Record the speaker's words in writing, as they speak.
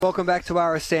Welcome back to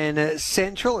RSN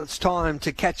Central. It's time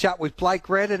to catch up with Blake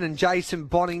Redden and Jason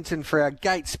Bonnington for our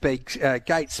Gait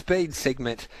Speed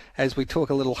segment as we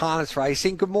talk a little harness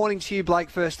racing. Good morning to you,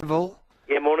 Blake, first of all.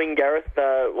 Yeah, morning, Gareth.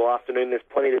 Afternoon. There's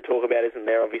plenty to talk about, isn't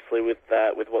there, obviously, with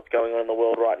what's going on in the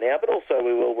world right now, but also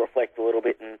we will reflect a little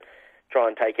bit and try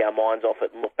and take our minds off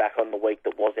it and look back on the week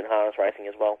that was in harness racing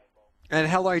as well. And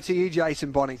hello to you,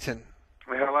 Jason Bonnington.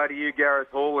 Hello to you, Gareth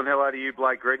Hall, and hello to you,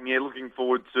 Blake Redden. Yeah, looking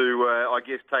forward to,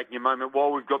 taking a moment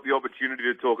while we've got the opportunity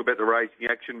to talk about the racing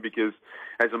action because,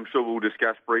 as I'm sure we'll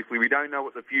discuss briefly, we don't know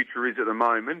what the future is at the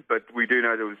moment, but we do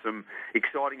know there was some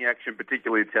exciting action,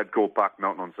 particularly at Tabcorp Park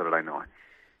Melton on Saturday night.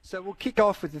 So we'll kick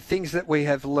off with the things that we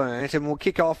have learnt, and we'll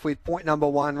kick off with point number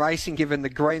one, racing given the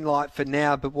green light for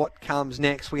now, but what comes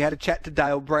next? We had a chat to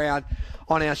Dale Brown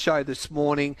on our show this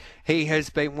morning. He has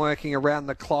been working around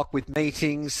the clock with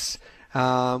meetings,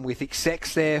 with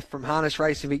execs there from Harness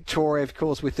Racing Victoria, of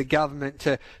course, with the government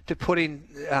to put in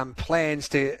plans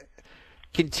to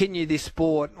continue this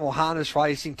sport or harness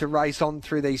racing to race on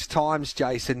through these times,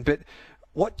 Jason. But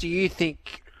what do you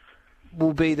think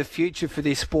will be the future for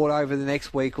this sport over the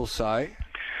next week or so?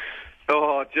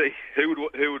 Oh, gee, who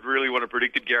would really want to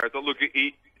predict it, Gareth? Look,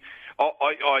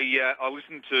 I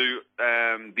listened to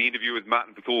the interview with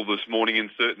Martin Bethel this morning, and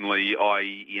certainly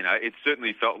it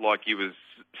certainly felt like he was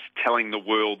telling the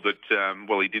world that,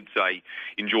 he did say,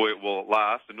 enjoy it while it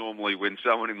lasts. And normally when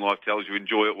someone in life tells you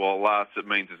enjoy it while it lasts, it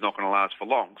means it's not going to last for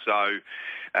long. So,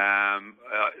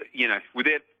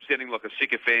 without sounding like a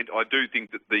sycophant, I do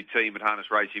think that the team at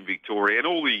Harness Racing Victoria and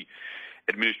all the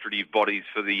administrative bodies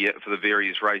for the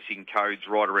various racing codes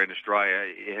right around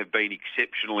Australia have been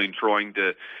exceptional in trying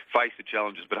to face the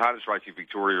challenges. But Harness Racing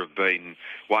Victoria have been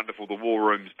wonderful. The war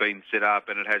room's been set up,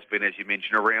 and it has been, as you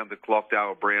mentioned, around the clock.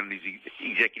 Dale Brown and his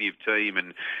executive team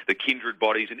and the kindred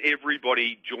bodies and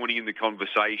everybody joining in the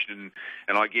conversation,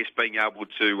 and I guess being able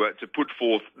to put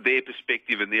forth their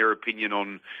perspective and their opinion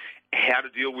on how to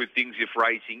deal with things if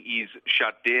racing is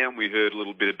shut down. We heard a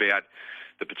little bit about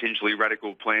the potentially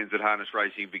radical plans that Harness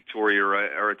Racing Victoria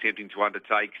are attempting to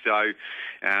undertake. So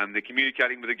they're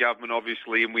communicating with the government,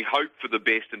 obviously, and we hope for the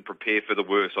best and prepare for the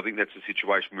worst. I think that's the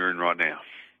situation we're in right now.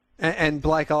 And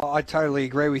Blake, I totally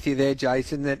agree with you there,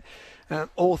 Jason, that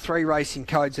all three racing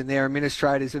codes and their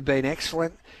administrators have been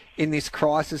excellent in this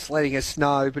crisis, letting us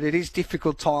know. But it is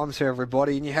difficult times for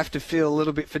everybody, and you have to feel a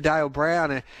little bit for Dale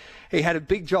Brown. He had a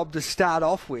big job to start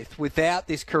off with without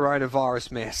this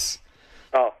coronavirus mess.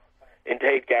 Oh,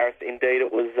 indeed, Gareth. Indeed,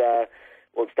 it was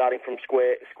starting from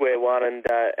square one and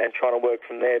trying to work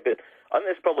from there. But I think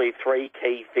there's probably three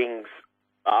key things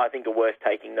I think are worth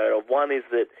taking note of. One is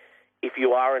that if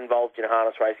you are involved in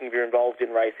harness racing, if you're involved in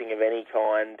racing of any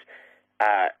kind,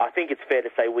 I think it's fair to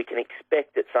say we can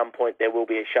expect at some point there will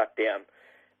be a shutdown.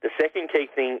 The second key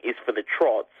thing is for the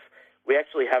trots. We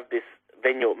actually have this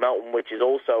venue at Melton, which is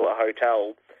also a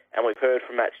hotel, and we've heard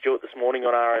from Matt Stewart this morning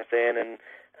on RSN and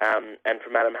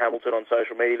from Adam Hamilton on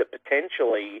social media that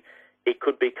potentially it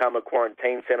could become a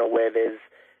quarantine centre where there's,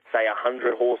 say,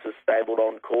 100 horses stabled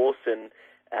on course, and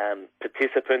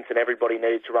participants and everybody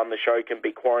needed to run the show can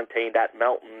be quarantined at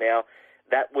Melton. Now,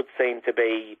 that would seem to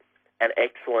be an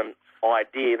excellent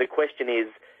idea. The question is,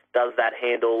 does that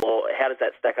handle, or how does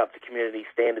that stack up to community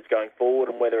standards going forward,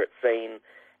 and whether it's seen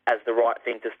as the right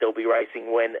thing to still be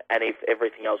racing when and if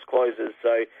everything else closes?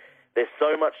 So there's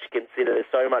so much to consider.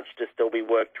 There's so much to still be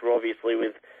worked through, obviously,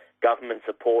 with government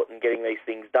support and getting these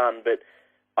things done. But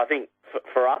I think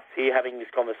for us here having this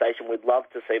conversation, we'd love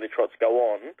to see the trots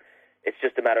go on. It's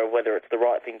just a matter of whether it's the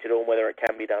right thing to do and whether it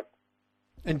can be done.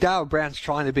 And Dale Brown's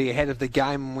trying to be ahead of the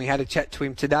game, and we had a chat to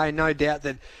him today. No doubt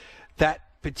that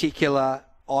particular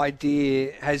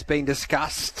idea has been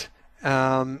discussed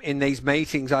in these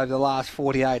meetings over the last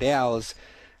 48 hours.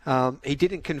 He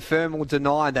didn't confirm or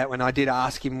deny that when I did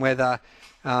ask him whether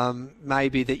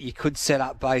maybe that you could set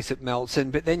up base at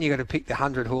Melton, but then you've got to pick the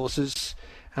 100 horses,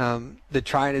 the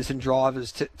trainers and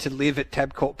drivers to live at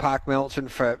Tabcorp Park Melton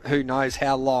for who knows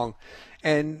how long.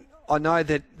 And I know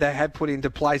that they have put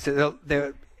into place that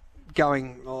they're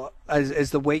going, as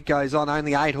the week goes on,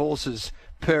 only 8 horses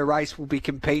per race will be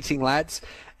competing, lads.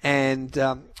 And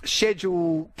schedule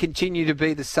will continue to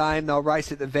be the same. They'll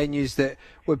race at the venues that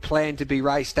were planned to be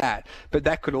raced at, but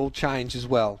that could all change as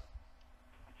well.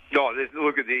 Oh,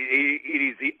 look, it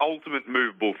is the ultimate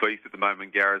movable feast at the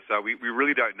moment, Gareth, so we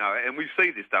really don't know. And we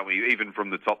see this, don't we, even from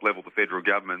the top level, the federal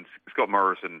government. Scott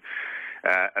Morrison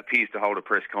appears to hold a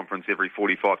press conference every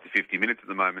 45 to 50 minutes at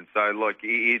the moment. So,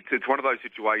 it's one of those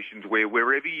situations where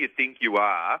wherever you think you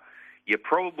are, you're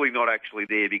probably not actually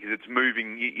there because it's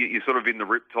moving. You're sort of in the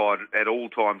riptide at all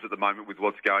times at the moment with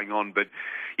what's going on. But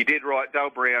you did right, Dale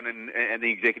Brown and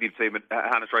the executive team at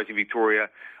Harness Racing Victoria.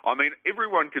 I mean,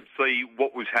 everyone could see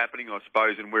what was happening, I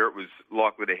suppose, and where it was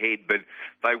likely to head. But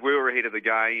they were ahead of the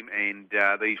game, and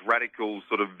these radical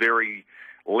sort of very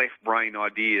left-brain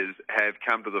ideas have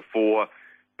come to the fore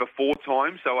before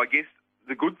time. So I guess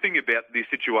the good thing about this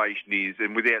situation is,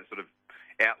 and without sort of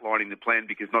outlining the plan,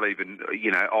 because not even,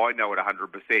 I know it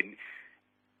 100%,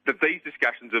 that these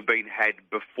discussions have been had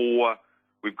before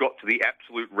we've got to the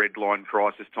absolute red line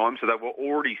crisis time. So they were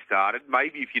already started.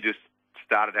 Maybe if you just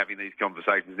started having these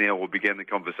conversations now or began the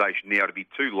conversation now, it'd be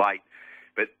too late.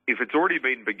 But if it's already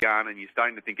been begun and you're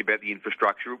starting to think about the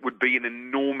infrastructure, it would be an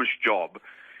enormous job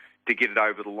to get it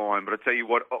over the line. But I tell you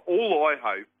what, all I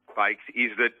hope, Bakes,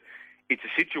 is that it's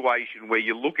a situation where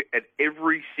you look at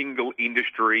every single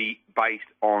industry based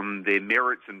on their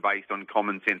merits and based on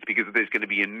common sense, because there's going to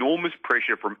be enormous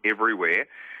pressure from everywhere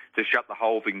to shut the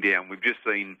whole thing down. We've just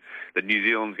seen that New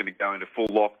Zealand's going to go into full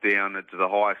lockdown to the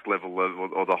highest level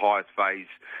or the highest phase,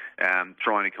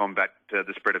 trying to combat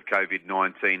the spread of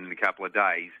COVID-19 in a couple of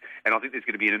days. And I think there's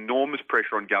going to be an enormous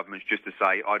pressure on governments just to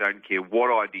say, I don't care what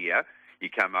idea you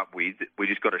come up with, we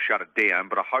just got to shut it down.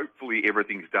 But hopefully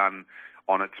everything's done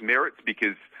on its merits,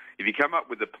 because if you come up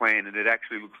with a plan and it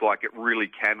actually looks like it really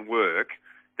can work,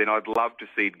 then I'd love to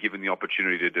see it given the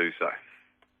opportunity to do so.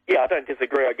 Yeah, I don't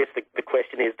disagree. I guess the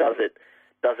question is, does it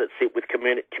sit with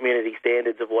community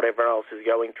standards of what everyone else is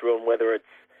going through, and whether it's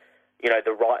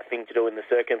the right thing to do in the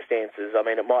circumstances? I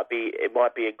mean, it might be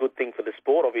a good thing for the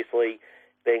sport. Obviously,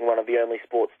 being one of the only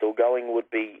sports still going would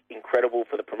be incredible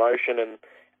for the promotion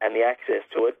and the access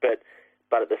to it, but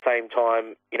at the same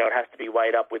time, it has to be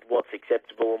weighed up with what's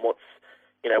acceptable and what's,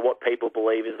 what people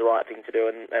believe is the right thing to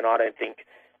do. And I don't think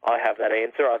I have that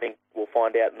answer. I think we'll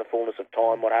find out in the fullness of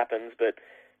time what happens, but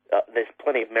there's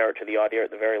plenty of merit to the idea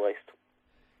at the very least.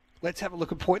 Let's have a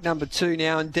look at point number 2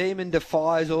 now. And Demon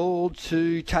defies all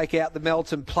to take out the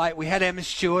Melton plate. We had Emma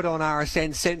Stewart on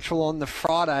RSN Central on the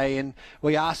Friday, and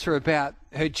we asked her about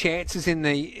her chances in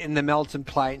the Melton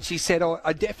plate. And she said,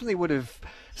 I definitely would have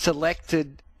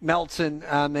selected Melton.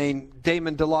 I mean,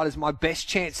 Demon Delight is my best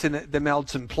chance in the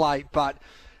Melton plate, but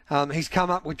he's come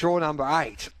up with draw number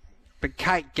 8. But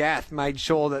Kate Gath made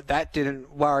sure that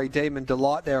didn't worry Demon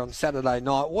Delight there on Saturday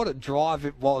night. What a drive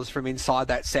it was from inside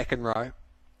that second row.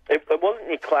 It wasn't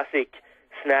your classic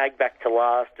snag back to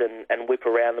last and whip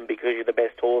around them because you're the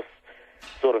best horse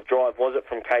sort of drive, was it,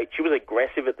 from Kate? She was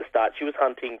aggressive at the start. She was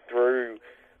hunting through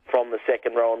from the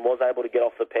second row and was able to get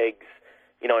off the pegs,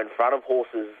 in front of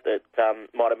horses that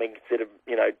might have been considered,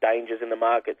 dangers in the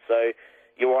market. So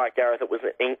you're right, Gareth, it was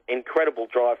an incredible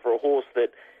drive for a horse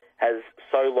that has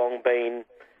so long been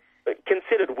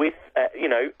considered with,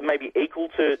 maybe equal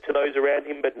to those around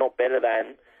him, but not better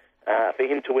than. For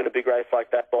him to win a big race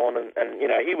like that, Bon, and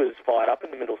he was fired up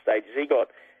in the middle stages. He got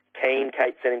keen.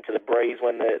 Kate sent him to the breeze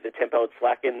when the tempo had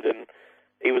slackened, and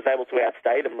he was able to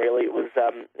outstay them, really. It was,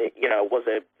 it was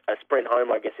a sprint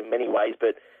home, I guess, in many ways,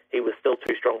 but he was still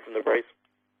too strong from the breeze.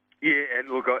 Yeah, and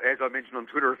look, as I mentioned on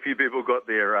Twitter, a few people got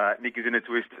their knickers in a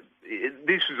twist.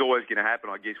 This is always going to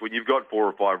happen, I guess, when you've got 4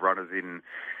 or 5 runners in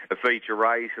a feature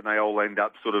race and they all end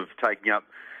up sort of taking up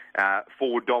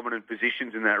 4 dominant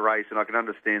positions in that race. And I can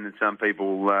understand that some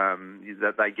people,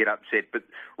 that they get upset. But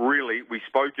really, we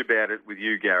spoke about it with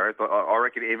you, Gareth. I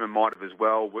reckon Emma might have as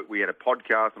well. We had a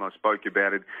podcast and I spoke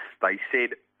about it. They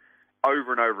said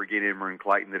over and over again, Emma and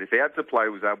Clayton, that if Out to Play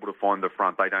was able to find the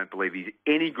front, they don't believe he's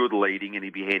any good leading and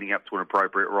he'd be handing up to an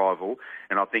appropriate rival.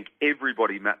 And I think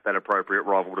everybody mapped that appropriate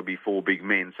rival to be 4 big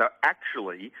men. So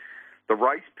actually, the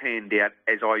race panned out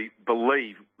as I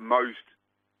believe most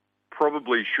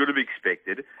probably should have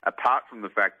expected, apart from the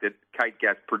fact that Kate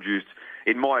Gath produced,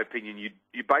 in my opinion, you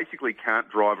basically can't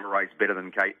drive a race better than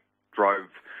Kate drove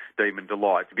Demon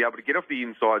Delight. To be able to get off the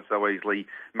inside so easily,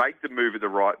 make the move at the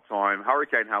right time.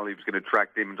 Hurricane Harley was going to track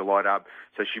Demon Delight up,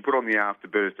 so she put on the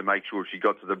afterburst to make sure she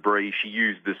got to the breeze. She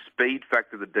used the speed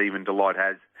factor that Demon Delight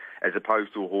has, as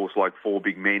opposed to a horse like 4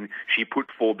 big men. She put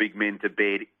 4 big men to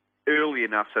bed early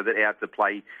enough so that Out to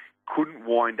Play couldn't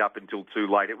wind up until too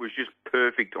late. It was just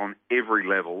perfect on every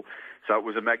level. So it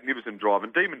was a magnificent drive.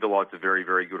 And Demon Delight's a very,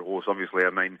 very good horse, obviously. I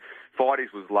mean,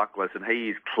 Fides was luckless, and he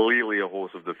is clearly a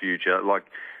horse of the future. Like,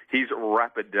 his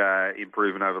rapid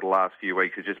improvement over the last few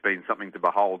weeks has just been something to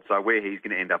behold. So where he's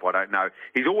going to end up, I don't know.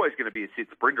 He's always going to be a sit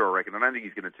sprinter, I reckon. I don't think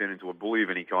he's going to turn into a bully of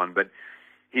any kind, but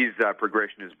his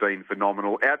progression has been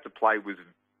phenomenal. Out to Play was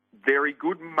very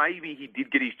good. Maybe he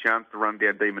did get his chance to run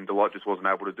down Demon Delight, just wasn't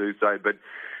able to do so. But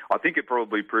I think it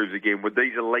probably proves again with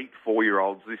these elite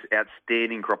 4-year-olds, this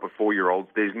outstanding crop of 4-year-olds,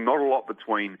 there's not a lot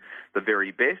between the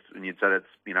very best, and you'd say that's,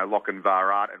 Lachlan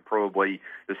Varart and probably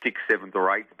the 6th, 7th or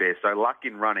 8th best. So luck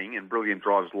in running and brilliant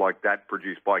drives like that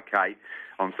produced by Gait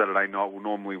on Saturday night will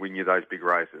normally win you those big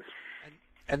races.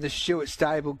 And the Stewart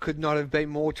stable could not have been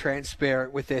more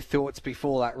transparent with their thoughts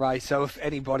before that race. So if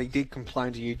anybody did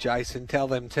complain to you, Jason, tell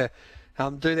them to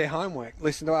do their homework.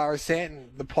 Listen to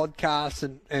RSN, the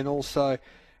podcast, and also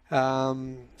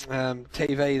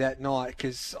TV that night,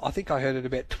 because I think I heard it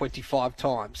about 25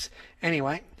 times.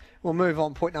 Anyway, we'll move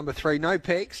on. Point number 3, no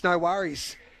peaks, no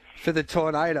worries for the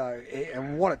Tornado.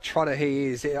 And what a trotter he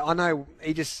is. I know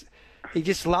he just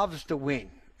loves to win.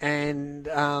 And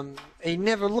he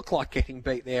never looked like getting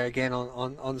beat there again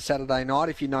on Saturday night,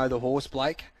 if you know the horse,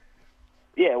 Blake.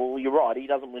 Yeah, well, you're right. He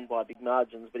doesn't win by big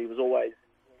margins, but he was always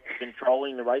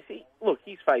controlling the race.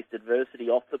 He's faced adversity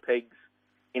off the pegs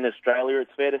in Australia,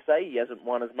 it's fair to say. He hasn't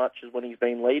won as much as when he's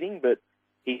been leading, but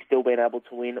he's still been able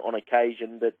to win on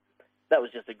occasion. But that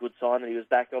was just a good sign that he was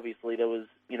back. Obviously, he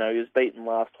was beaten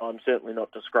last time, certainly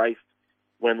not disgraced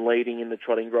when leading in the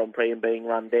Trotting Grand Prix and being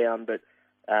run down, but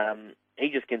he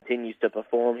just continues to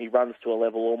perform. He runs to a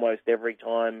level almost every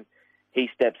time he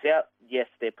steps out. Yes,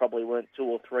 there probably weren't 2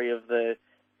 or 3 of the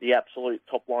absolute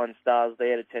top-line stars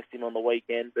there to test him on the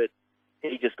weekend, but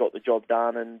he just got the job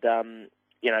done and,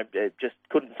 just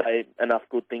couldn't say enough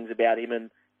good things about him and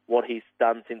what he's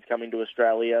done since coming to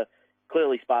Australia.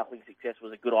 Clearly, Sparkling Success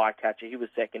was a good eye-catcher. He was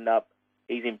second up.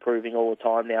 He's improving all the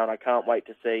time now, and I can't wait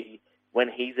to see when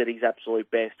he's at his absolute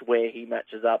best where he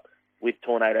matches up with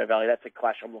Tornado Valley. That's a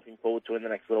clash I'm looking forward to in the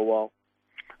next little while.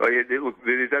 Oh, yeah, look,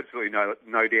 there's absolutely no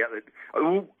doubt that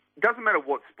it doesn't matter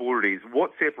what sport it is.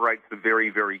 What separates the very,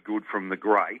 very good from the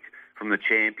great, from the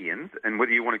champions, and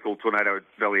whether you want to call Tornado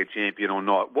Valley a champion or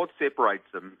not, what separates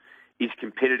them is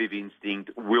competitive instinct,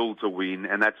 will to win,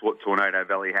 and that's what Tornado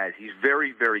Valley has. He's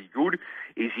very, very good.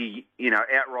 Is he,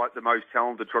 outright the most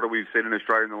talented trotter we've seen in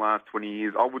Australia in the last 20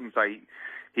 years? I wouldn't say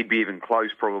he'd be even close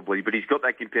probably, but he's got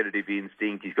that competitive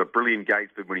instinct. He's got brilliant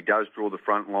gaits, but when he does draw the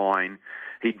front line,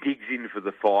 he digs in for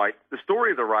the fight. The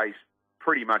story of the race,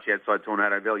 pretty much outside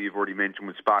Tornado Valley, you've already mentioned,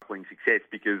 was Sparkling Success,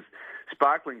 because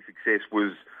Sparkling Success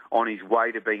was on his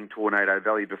way to being Tornado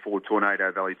Valley before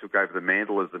Tornado Valley took over the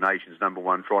mantle as the nation's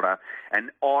 #1 trotter.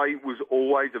 And I was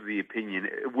always of the opinion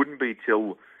it wouldn't be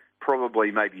till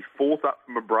probably maybe 4th up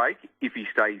from a break, if he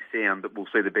stays sound, that we'll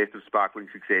see the best of Sparkling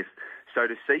Success. So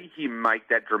to see him make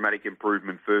that dramatic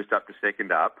improvement first up to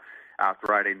second up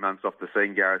after 18 months off the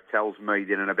scene, Gareth, tells me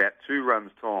that in about 2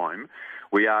 runs' time,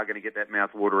 we are going to get that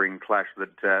mouth-watering clash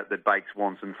that Bakes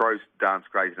wants and throws Dance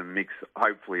Craze in the mix,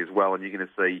 hopefully, as well. And you're going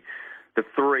to see the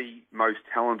 3 most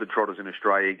talented trotters in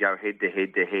Australia go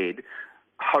head-to-head,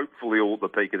 hopefully all at the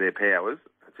peak of their powers.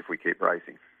 That's if we keep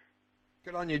racing.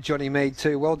 Good on you, Johnny Mead,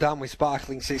 too. Well done with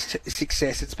Sparkling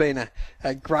Success. It's been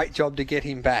a great job to get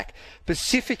him back.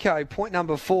 Pacifico, point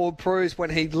number 4, proves when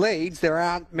he leads, there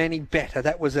aren't many better.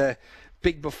 That was a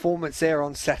big performance there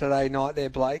on Saturday night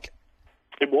there, Blake.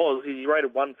 It was. He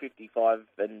rated 155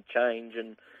 and change,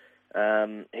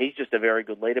 and he's just a very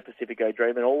good leader, Pacifico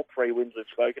Dream. And all 3 wins we've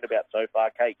spoken about so far,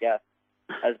 Kate Gath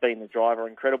has been the driver.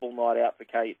 Incredible night out for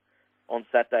Kate on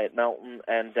Saturday at Melton,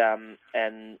 and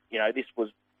this was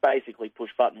basically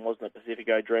push button, wasn't it,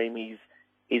 Pacifico Dream?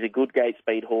 He's a good gate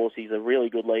speed horse. He's a really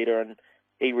good leader, and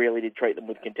he really did treat them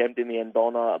with contempt in the end.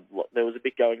 Bonner, there was a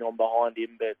bit going on behind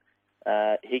him,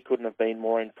 but he couldn't have been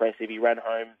more impressive. He ran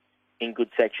home in good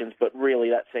sections, but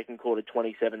really that second quarter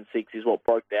 27-6 is what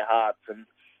broke their hearts, and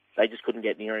they just couldn't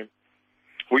get near him.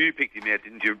 Well, you picked him out,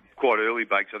 didn't you, quite early,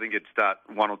 Bakes? I think at start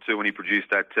 1 or 2 when he produced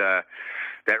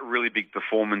that really big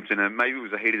performance, and maybe it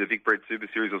was a heat of the Vic Bred Super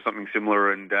Series or something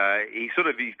similar, and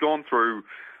he's gone through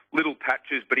little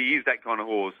patches, but he is that kind of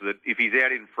horse that if he's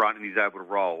out in front and he's able to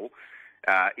roll,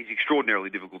 he's extraordinarily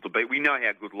difficult to beat. We know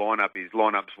how good Lineup is.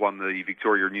 Linup's won the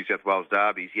Victoria and New South Wales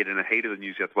Derbies, yet in a heat of the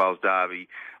New South Wales Derby,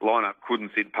 Lineup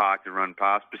couldn't sit parked and run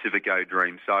past Pacifico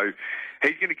Dream. So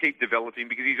he's going to keep developing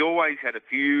because he's always had a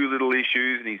few little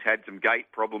issues and he's had some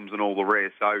gate problems and all the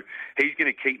rest. So he's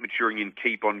going to keep maturing and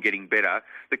keep on getting better.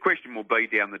 The question will be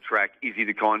down the track, is he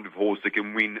the kind of horse that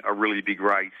can win a really big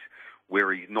race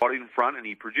where he's not in front, and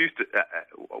he produced,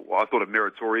 I thought, a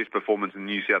meritorious performance in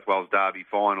the New South Wales Derby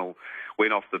final,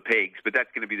 went off the pegs, but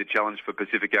that's going to be the challenge for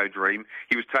Pacifico Dream.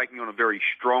 He was taking on a very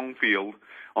strong field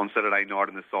on Saturday night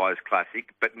in the Sires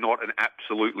Classic, but not an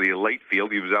absolutely elite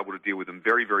field. He was able to deal with them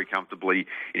very, very comfortably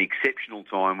in exceptional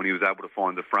time when he was able to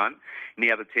find the front.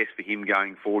 Now the test for him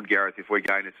going forward, Gareth, if we're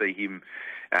going to see him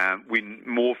win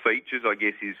more features, I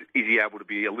guess, is he able to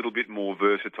be a little bit more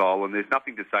versatile? And there's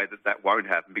nothing to say that that won't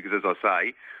happen because, as I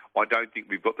say, I don't think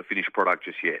we've got the finished product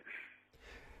just yet.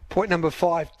 Point number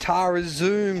 5, Tara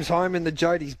zooms home in the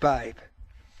Jody's Babe.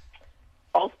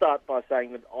 I'll start by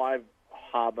saying that I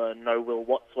harbour no will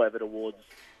whatsoever towards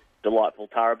Delightful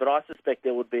Tara, but I suspect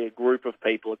there would be a group of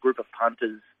people, a group of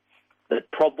punters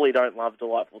that probably don't love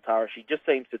Delightful Tara. She just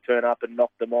seems to turn up and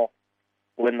knock them off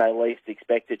when they least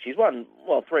expect it. She's won,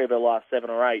 3 of her last 7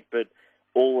 or 8, but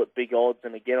all at big odds,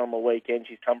 and again on the weekend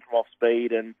she's come from off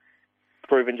speed and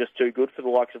proven just too good for the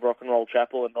likes of Rock and Roll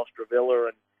Chapel and Nostra Villa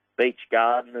and Beach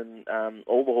Garden and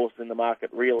all the horses in the market.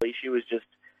 Really, she was just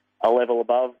a level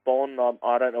above Bon.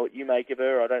 I don't know what you make of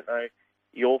her. I don't know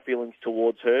your feelings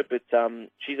towards her, but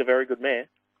she's a very good mare.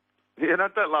 Yeah, no,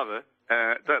 don't love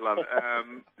her. Don't love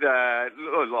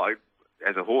her. Like,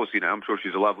 as a horse, I'm sure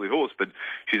she's a lovely horse, but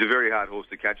she's a very hard horse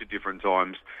to catch at different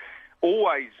times.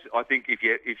 Always, I think, if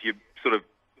you're sort of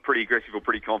pretty aggressive or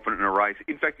pretty confident in a race,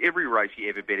 in fact, every race you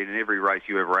ever bet in and every race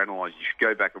you ever analyse, you should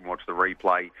go back and watch the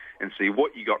replay and see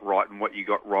what you got right and what you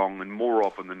got wrong. And more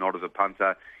often than not, as a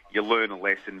punter, you learn a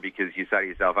lesson because you say to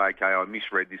yourself, okay, I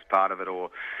misread this part of it, or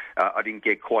I didn't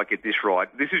quite get this right.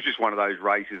 This is just one of those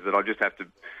races that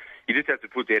you just have to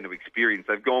put down to experience.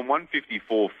 They've gone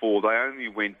 154.4. They only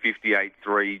went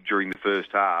 58.3 during the first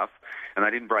half, and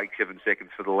they didn't break 7 seconds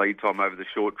for the lead time over the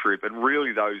short trip. And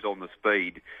really, those on the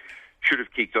speed should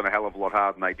have kicked on a hell of a lot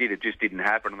harder than they did. It just didn't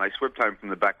happen, and they swept home from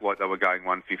the back like they were going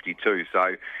 152.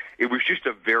 So it was just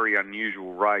a very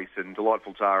unusual race, and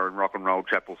Delightful Tara and Rock and Roll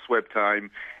Chapel swept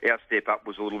home. Our step up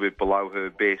was a little bit below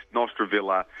her best. Nostra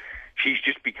Villa, she's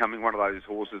just becoming one of those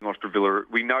horses, Nostra Villa.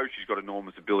 We know she's got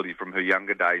enormous ability from her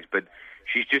younger days, but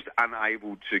she's just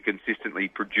unable to consistently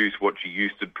produce what she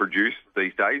used to produce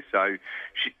these days. So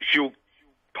she'll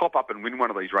pop up and win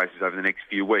one of these races over the next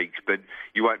few weeks, but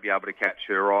you won't be able to catch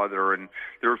her either. And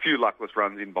there are a few luckless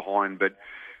runs in behind, but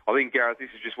I think, Gareth,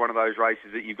 this is just one of those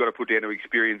races that you've got to put down to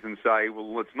experience and say,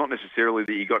 well, it's not necessarily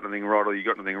that you got anything right or you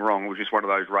got anything wrong. It was just one of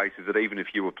those races that even if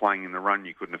you were playing in the run,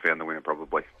 you couldn't have found the winner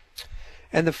probably.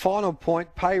 And the final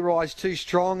point, Pay Rise too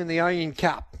strong in the Oyen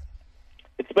Cup.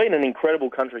 It's been an incredible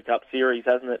Country Cup series,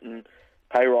 hasn't it? And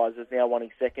Pay Rise has now won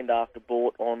his second after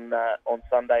Bort on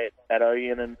Sunday at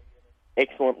Oyen, and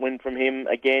excellent win from him.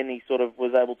 Again, he sort of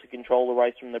was able to control the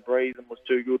race from the breeze and was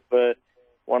too good for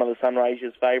one of the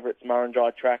Sunraysia's favourites,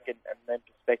 Murrumbidgee Track, and then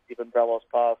Perspective and Brelos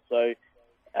Pass. So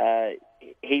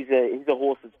he's a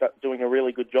horse that's doing a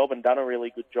really good job and done a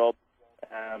really good job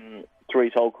through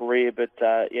his whole career. But,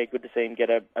 good to see him get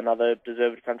another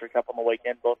deserved Country Cup on the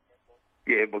weekend, Bob.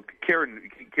 Yeah, well,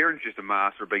 Kieran's just a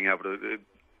master of being able to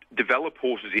develop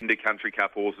horses into Country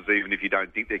Cup horses, even if you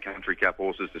don't think they're Country Cup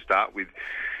horses to start with.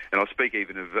 And I speak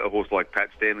even of a horse like Pat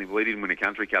Stanley. Well, he didn't win a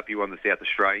Country Cup, he won the South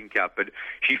Australian Cup. But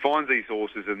she finds these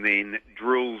horses and then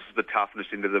drills the toughness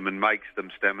into them and makes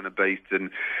them stamina beasts. And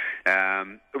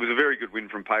it was a very good win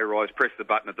from Pay Rise, pressed the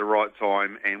button at the right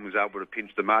time and was able to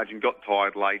pinch the margin, got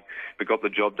tired late, but got the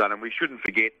job done. And we shouldn't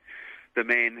forget the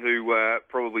man who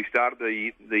probably started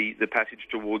the passage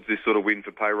towards this sort of win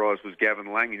for Pay Rise was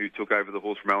Gavin Lang, who took over the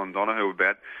horse from Alan Donoghue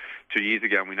about 2 years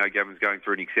ago. And we know Gavin's going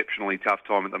through an exceptionally tough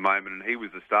time at the moment, and he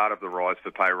was the start of the rise for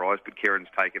Pay Rise, but Kieran's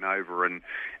taken over, and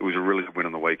it was a really good win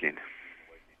on the weekend.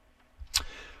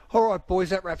 All right,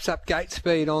 boys, that wraps up Gait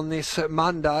Speed on this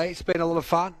Monday. It's been a lot of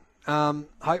fun.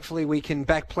 Hopefully we can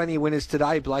back plenty of winners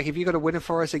today, Blake. Have you got a winner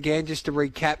for us again, just to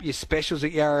recap your specials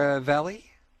at Yarra Valley?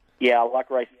 Yeah, I like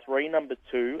race 3, number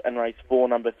 2, and race 4,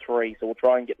 number 3. So we'll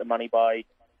try and get the money by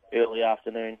early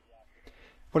afternoon.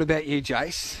 What about you,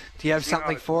 Jace? Do you have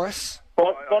something for us?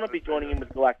 Bon will be joining in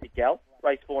with Galactic Gal,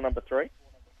 race 4, number 3.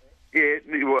 Yeah,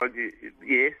 well,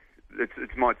 yes.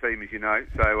 It's my team, as you know,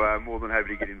 so more than happy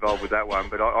to get involved with that one.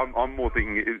 But I'm more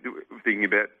thinking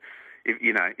about, do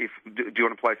you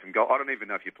want to play some golf? I don't even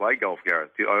know if you play golf, Gareth.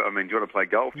 Do you want to play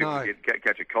golf? Do you want to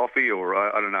catch a coffee? Or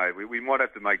I don't know. We might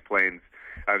have to make plans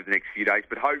over the next few days,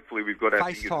 but hopefully we've got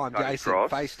our fingers and toes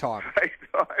crossed. FaceTime.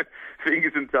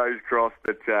 Fingers and toes crossed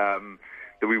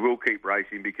that we will keep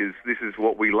racing, because this is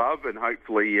what we love, and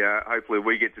hopefully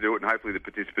we get to do it, and hopefully the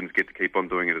participants get to keep on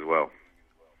doing it as well.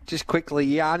 Just quickly,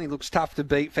 Yarny looks tough to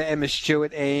beat for Emma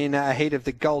Stewart in ahead of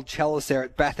the Gold Chalice there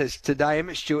at Bathurst today.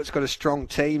 Emma Stewart's got a strong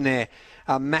team there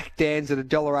Mac Dan's at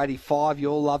 $1.85.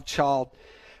 Your love child,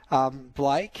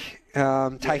 Blake,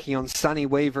 taking on Sonny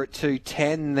Weaver at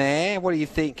 2.10 there. What do you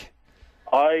think?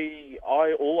 All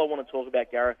I want to talk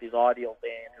about, Gareth, is Ideal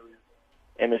Dan, who is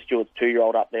Emma Stewart's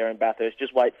 2-year-old up there in Bathurst.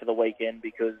 Just wait for the weekend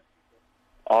because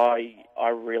I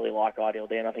really like Ideal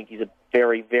Dan. I think he's a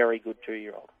very, very good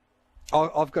 2-year-old.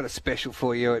 I've got a special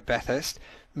for you at Bathurst.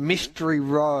 Mystery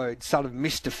Road, son of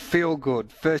Mr.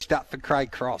 Feelgood, first up for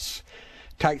Craig Cross.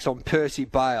 Takes on Percy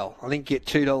Bale. I think get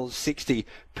 $2.60.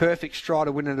 Perfect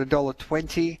Strider winning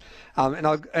 $1.20. And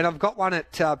I've got one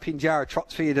at Pinjarra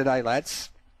Trots for you today, lads.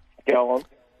 Go on.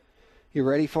 You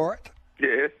ready for it?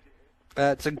 Yeah.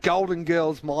 It's a Golden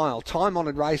Girls Mile,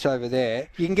 time-honoured race over there.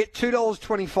 You can get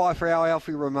 $2.25 for our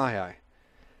Alfie Romeo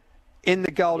in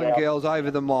the Golden Girls over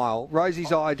the mile.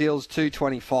 Rosie's Ideal's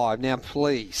 $2.25. Now,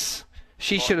 please,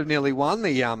 she should have nearly won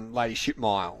the Ladyship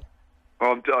Mile.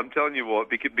 I'm telling you what,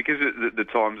 because of the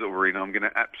times that we're in, I'm going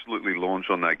to absolutely launch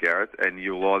on that, Gareth, and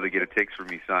you'll either get a text from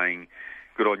me saying,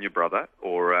 "Good on you, brother,"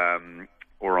 or I'm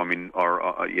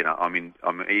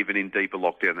even in deeper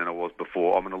lockdown than I was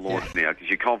before. I'm going to launch now because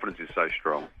your confidence is so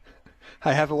strong.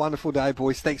 Hey, have a wonderful day,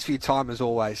 boys. Thanks for your time as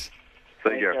always.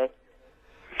 See you, Gareth.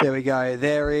 There we go.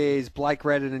 There is Blake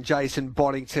Redden and Jason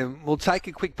Bonnington. We'll take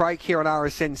a quick break here on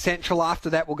RSN Central. After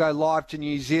that, we'll go live to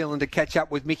New Zealand to catch up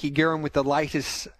with Mickey Guerin with the latest